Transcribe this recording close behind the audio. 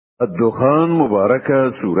الدخان مبارکه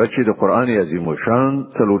سوره چې د قران عظیم شان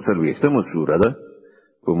څلورمه سوره ده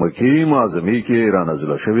په مکی معظمه کې را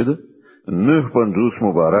نازله شوې ده. 950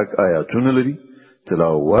 مبارک آیاتونه لري.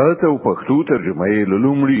 تلاوت او پښتو ترجمه یې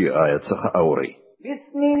لومړی آیت څخه اوري.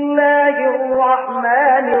 بسم الله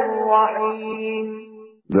الرحمن الرحیم.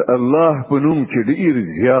 د الله په نوم چې ډیر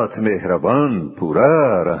زیات مهربان پورا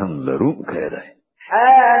رحم لرونکی دی.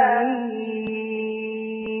 حمیم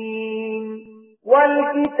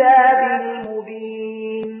والکتاب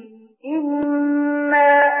المبین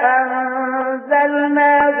إنا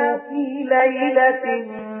أنزلناه في ليلة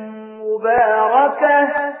مباركة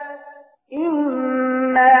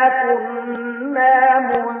إنا كنا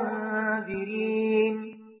منذرين.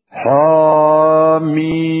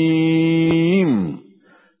 حمیم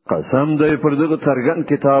قسم دی پر دغه څرګند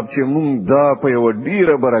کتاب چې مونږ دا په یو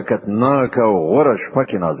ډیره برکتناک او غوره شپه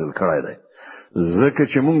کې نازل کړی دی ځکه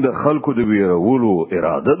چې مونږ د خلکو د ویرولو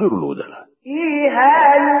اراده درلودله. فيها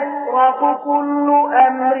يفرق كل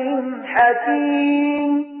أمر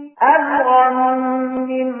حكيم أمرا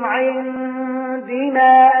من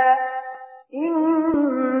عندنا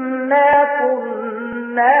إنا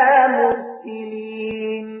كنا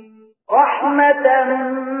مرسلين رحمة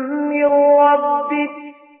من ربك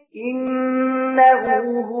إنه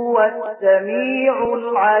هو السميع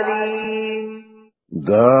العليم.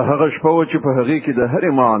 دا هغه شپه چې په هغه کې د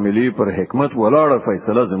هرې معاملې پر حکمت ولاړه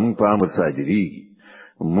فیصله زموږ په امر صادریږي.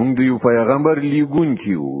 موږ د یو پیغمبر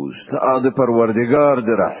لیږونکي او ستاسو پروردگار د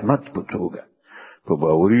رحمت په توګه په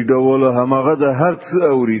باوري ډول همغه د هر څه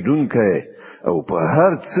اوریدونکی او په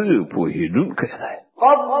هر څه پوهیدونکی دی.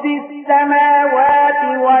 رب السماوات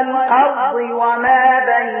والأرض وما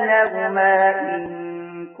بينهما إن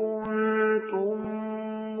كنتم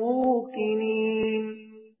موقنين.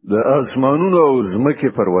 د اسمانونو او زمکه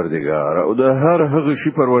پروردگار او د هر هغه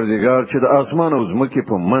شی پروردگار چې د اسمان او زمکه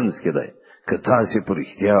په منځ کې دی که تاسو پر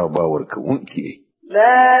اختیار باور کوونکی.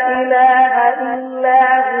 لا إله إلا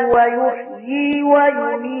هو يحيي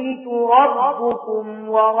ويميت ربكم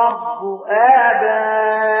ورب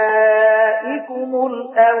آبائكم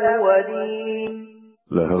الأولين.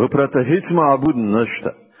 له هغه پرته هیڅ معبود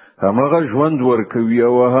نشته. همغه ژوند ورکوي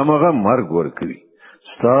او همغه مرګ ورکوي.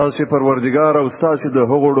 ستاسو پروردگار او ستاسو د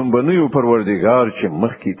هغو ډمبنیو پروردگار چې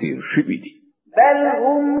مخکې تیر شوی دی. بل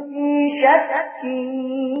هم فی شک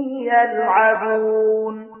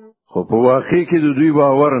یلعبون. خو په واقع کې د دوی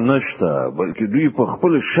باور نشته بلکې دوی په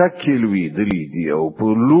خپل شک کې لویدلي دي او په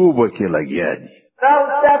لوبه کې لګیا دي.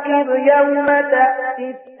 فارتقب یوم تأتی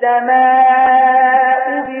السماء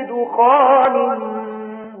بدخان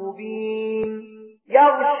مبین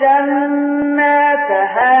يغشى الناس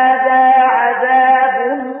هذا عذاب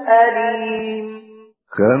أليم.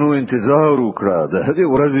 کانو انتظار وکړه د هغې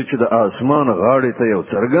ورځې چې د اسمان غاړې ته یو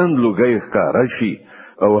څرګند لوګي ښکارا شي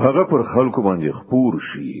او هغه پر خلکو باندې خپور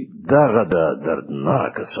شي. دغه د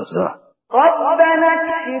دردناک سزا. ربنا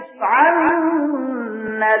اكشف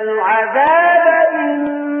عنا العذاب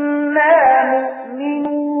إنا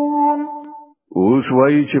مؤمنون. اوس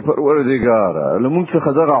وایي چې پروردګار لمونږ څخه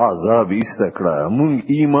دغه عذاب ایستکړه مونږ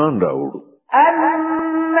ایمان راوړو.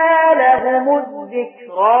 أما لهم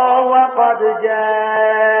الذكرى وقد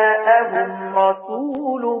جاءهم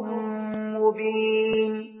رسول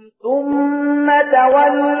مبين ثم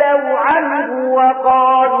تولوا عنه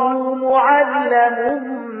وقالوا معلم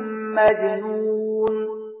مجنون.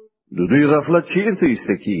 د دوی غفلت چیرته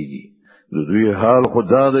ایستکیږي؟ د دوی حال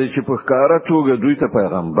خدا دی چې په ښکارا توګه دوی ته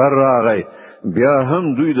پیغمبر راغی بیا هم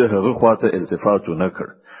دوی د هغه خواته التفات نه کړ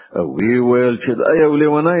او وی ویل چې دا یو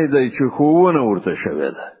لیونای دی چې خوونه ورته شوی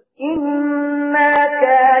ده. إنا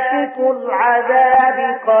كاشف العذاب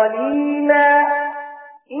قليلا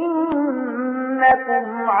إنكم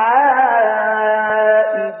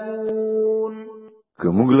عائدون. که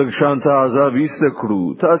موږ لږ شانته عذاب ایستکړو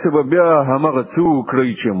تاسو به بیا همغه څه وکړئ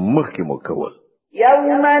چې مخکې مو کول.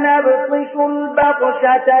 يوم نبطش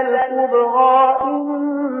البطشة الكبرى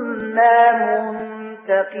إنا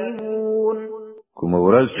منتقمون. کوم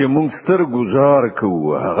ورځ چې موږ ستر گزار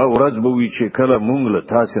کوو هغه ورځ به وي چې کله موږ له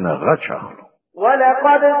تاسو نه غچ اخلو.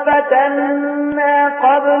 ولقد فتنا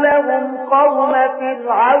قبلهم قوم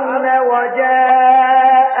فرعون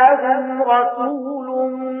وجاءهم رسول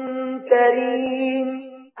كريم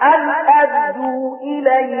أن أدوا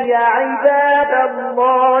إلي عباد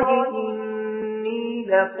الله إني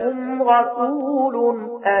لكم رسول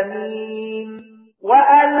أمين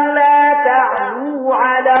وأن لا تعلوا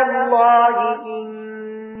على الله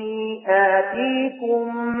إني آتيكم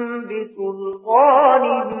بسلطان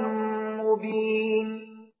مبين.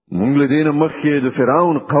 مونږ له دینه مخکې د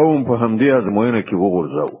فرعون قوم په همدې ازموینه کې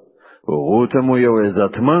وغورځاو. هغه ته مو یو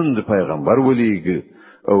عزتمند پیغمبر ولېږه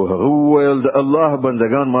او هغه ویل د الله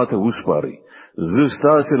بندگان ماته وسپاري زه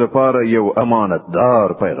ستاسو لپاره یو امانتدار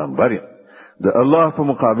پیغمبر یم د الله په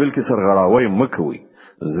مقابل کې سرغړاوی مکوئ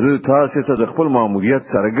زه تاسو ته د خپل ماموریت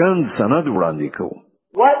څرګند سند وړاندې کوم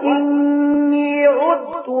وإني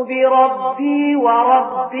عدت بربي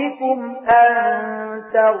وربكم أن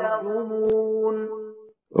ترجمون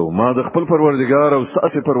او ما د خپل پروردگار او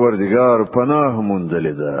تاسو پروردگار پناه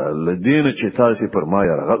مونډلې ده لدین چې تاسو پر ما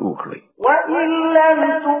یرغل وکړي وإن لم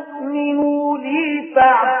تؤمنوا لي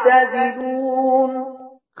فاعتزلون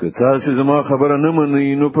که تاسو زما خبره نه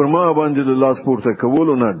منئ نو پر ما باندې د لاس پورته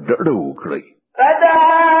کولو نه ډډه وکړئ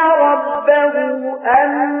فدعا ربه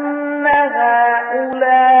أن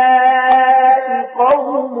هؤلاء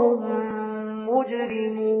قوم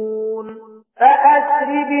مجرمون فأسر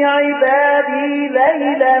بعبادي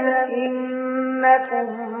ليلا إنكم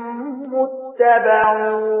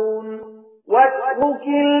متبعون واترك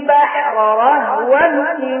البحر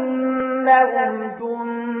رهوا إنهم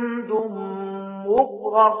جند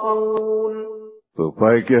مغرقون په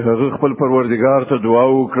پای کې هغه خپل پروردگار ته دعا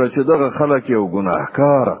وکړه چې دغه خلک یو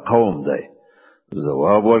ګناهکار قوم دی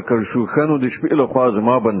جواب ورکړ شو خنو د شپې له خوا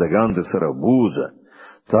زما بندگان د سره بوزه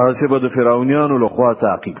تاسو به د فرعونانو له خوا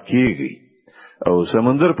تعقیب کیږئ او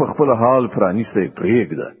سمندر په خپل حال پرانیسته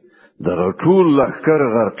پرېږده دغه ټول لښکر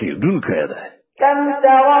غرقېدونکی دی كم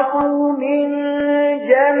تركوا من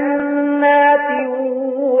جنات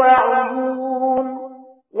وعيون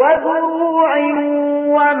وزروع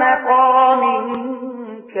ومقام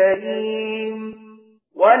كريم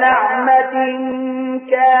ونعمة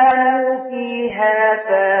كانوا فيها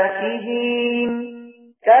فاكهين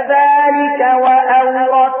كذلك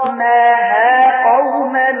وأورثناها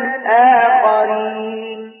قوما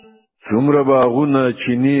آخرين څومره باغونه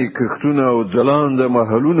چینی کښتونه او ځلانده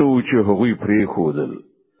محلونه و چې هغوی پرې خودل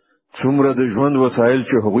څومره د ژوند وسایل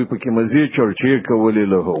چې هغوی پکې مزه چرچې کولې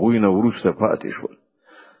له هغوی نه ورسته پاتې شول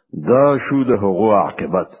دا شو د هغو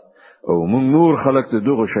عاقبت او موږ نور خلق د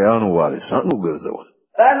دغه شیانو وارثان وګرځول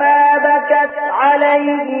فما بكت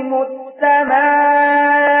عليهم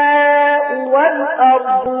السماء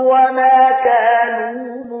والأرض وما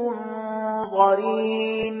كانوا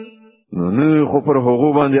منظرين نو خو پر هغه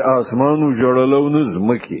باندې اسمانو جوړلو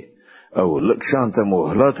نظمکی او لک شانته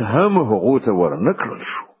مهلت هم هغه ته ورنکړل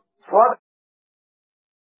شو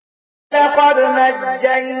لقد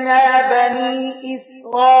نجينا بني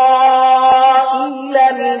إسرائيل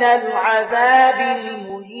من العذاب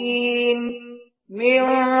المهين من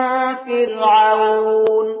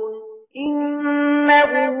فرعون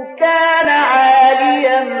إنه كان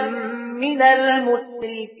عاليا من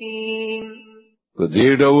المسرفين په دې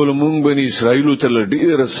ډول مونږ بني اسرائیل ته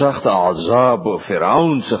ډېر سخت عذاب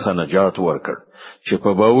فرعون څخه نجات ورکړ چې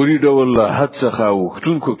په باوري ډول له حد څخه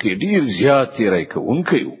وختونکو کې ډېر زیات تیری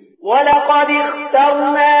کوونکی و ولقد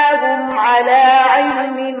اخترناهم على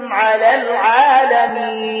علم على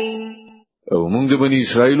العالمين او موږ د بني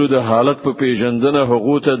اسرائیل د حالت په پیژندنه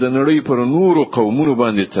هغه ته د نړۍ پر نورو قومونو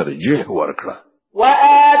باندې ترجیح ورکړه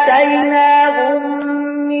وآتيناهم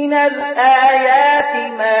من الآيات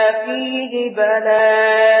ما فيه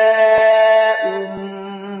بلاء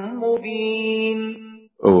مبين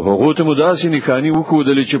او هغه ته مداسې نکانی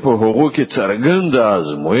وکودل چې په هغه کې څرګند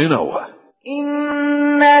ازموینه و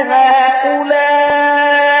إن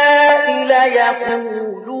هؤلاء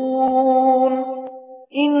ليقولون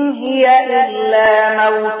إن هي إلا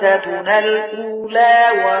موتتنا الأولى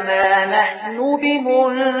وما نحن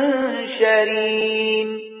بمنشرين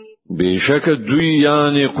بشک دوی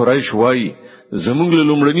یعنی قریش وای زمونږ له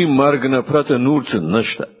لومړني مرګ نه پرته نور څه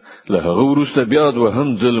نشته له هغه وروسته بیا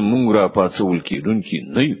دوهم ځل مونږ را پاتول کیدونکي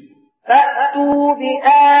نه یو فأتوا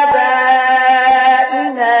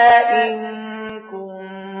بآبائنا إن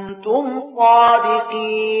كنتم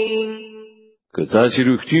صادقين که تاسو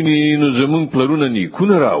رښتینی نو زمونږ پلرونه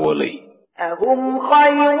نیکونه راولئ أهم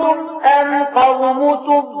خير أم قوم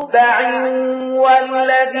تبع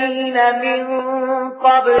والذين من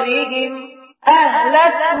قبلهم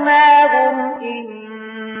أهلكناهم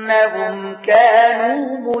إنهم كانوا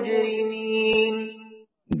مجرمين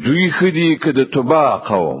دوی خدي که د تبع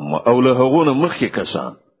قوم او له هغونه مخکې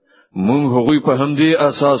کسان مونږ هغوی په همدې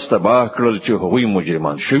اساس تباه کړل چې هغوی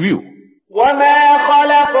مجرمان شویو وما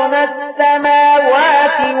خلقنا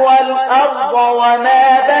السماوات والأرض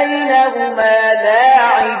وما بينهما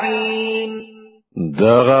لاعبين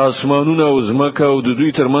دغه اسمانونه او زمکه او د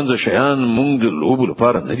دوی ترمنځ شیان مونږ د لوبو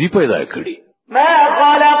لپاره نه دی پیدا کړی ما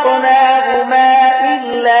خلقناهما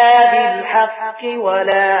إلا بالحق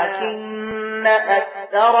ولكن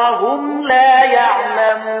أكثرهم لا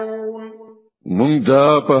يعلمون مونږ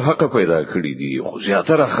دا په حق پیدا کړی دي خو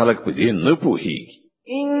زیاتره خلک په دې نه پوهیږي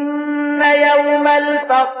إن يوم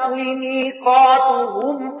الفصل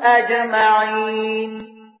ميقاتهم أجمعين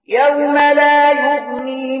يوم لا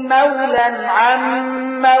يغني مولا عن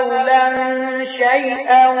مولا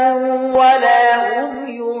شيئا ولا هم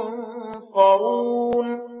ينصرون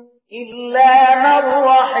إلا من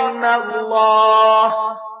رحم الله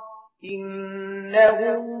إنه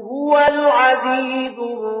هو العزيز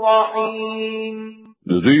الرحيم.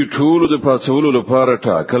 د دوی ټول د پاتولو لپاره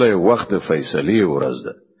ټاکلې وخت فیصله ورځ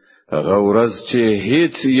ده. هغه ورځ چې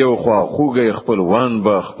هیڅ یو خواخوږی خپلوان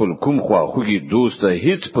به خپل کوم خواخوږي دوست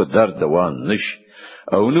هیڅ په درد دوان نشي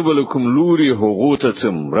او نه بل کوم لوري حقوق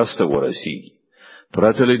ته مرسته ورسیږي.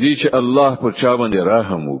 پرته لدی چې الله پر چا باندې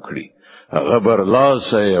رحم وکړي هغه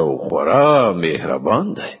برلاسه او خورا مهربان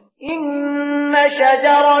دی. إن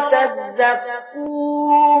شجرة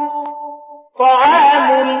الزقوم طعام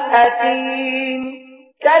الأثيم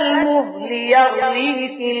كالمهل يغلي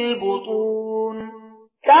في البطون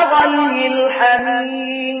كغلي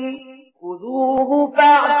الحميم خذوه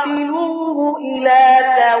فاعتلوه إلى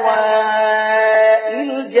سواء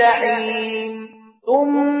الجحيم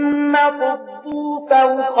ثم صبوا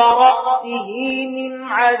فوق رأسه من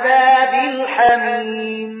عذاب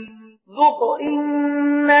الحميم ذق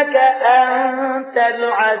إنك أنت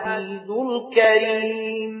العزيز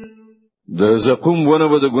الكريم. د زقوم ونه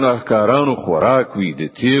به د ګناهکارانو خوراک وي د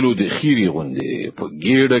تیلو د خيري غوندې په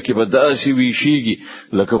ګیډه کې به داسې ویشيږي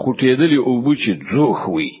لکه خوټېدلې اوبو چې ځوخ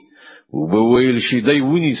وي او به ویل شي دی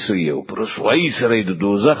ونی سي او پر سوای سره د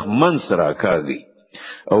دوزخ منځ راکاږي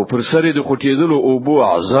او پر سره د خوټېدلو اوبو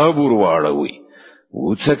عذاب ورواړوي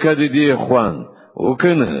او څنګه دې خوان او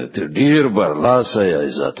کنه ته ډیر برلاسه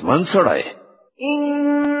عزتمن سړی.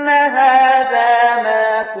 إن هذا ما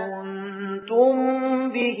كنتم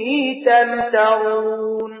به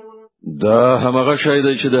تمترون. دا همغه شی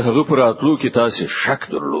دی چې د هغه پر اتلو کې تاسو شک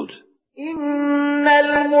درلود. إن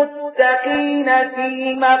المتقين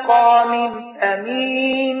في مقام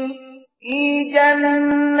أمين في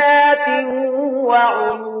جنات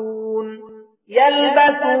وعيون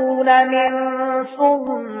يلبسون من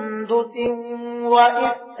سندس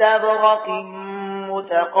وإستبرق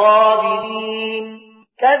متقابلين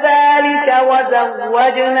كذلك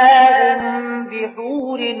وزوجناهم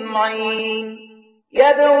بحور عين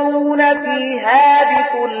يدعون فيها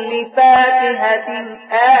بكل فاكهة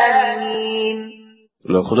آمنين.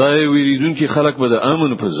 له خدای ویریدونکي خلق به د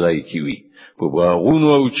امن په ځای کې وي په باغونو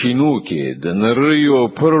او چینو کې د نریو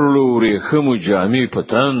پرلو ورېخمو جامې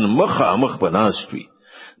پتان مخامخ بناستوي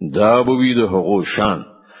دا به وي د هغو شان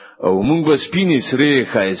او موږ به سپینې سره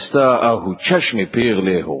خایسته او چشمه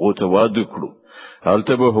پیغله هغو ته واده کړو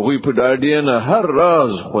هلته به هغوی په ډاډینه هر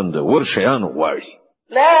راز خوندور شیان غواړي.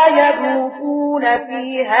 لا يذوقون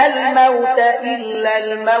فيها الموت إلا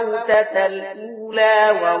الموتة الأولى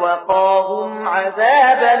ووقاهم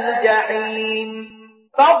عذاب الجحيم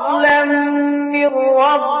فضلا من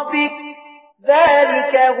ربك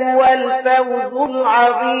ذلك هو الفوز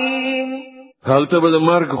العظيم. هلته به د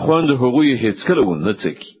مرګ خوند هغوی هیڅ کله ونه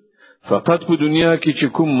څکي فقط په دنیا کې چې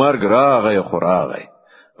کوم مرګ راغی خوراغی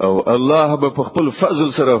او الله به په خپل فضل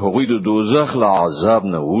سره هغوی د دوزخ له عذاب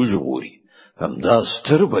نه وژغوري. همدا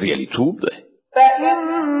ستر بریالیتوب ده.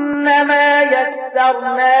 فإنما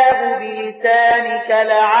يسرناه بلسانك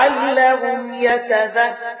لعلهم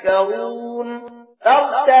يتذكرون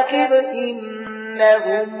فارتقب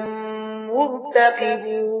إنهم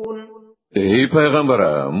مرتقبون. ای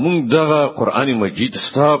پیغمبره مونږ دغه قرآن مجید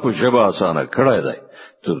ستا په ژبه اسانه کړی دی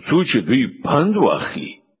ترڅو چې دوی پند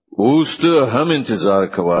واخلي. اوس ته هم انتظار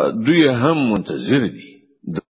کوه دوی هم منتظر دي.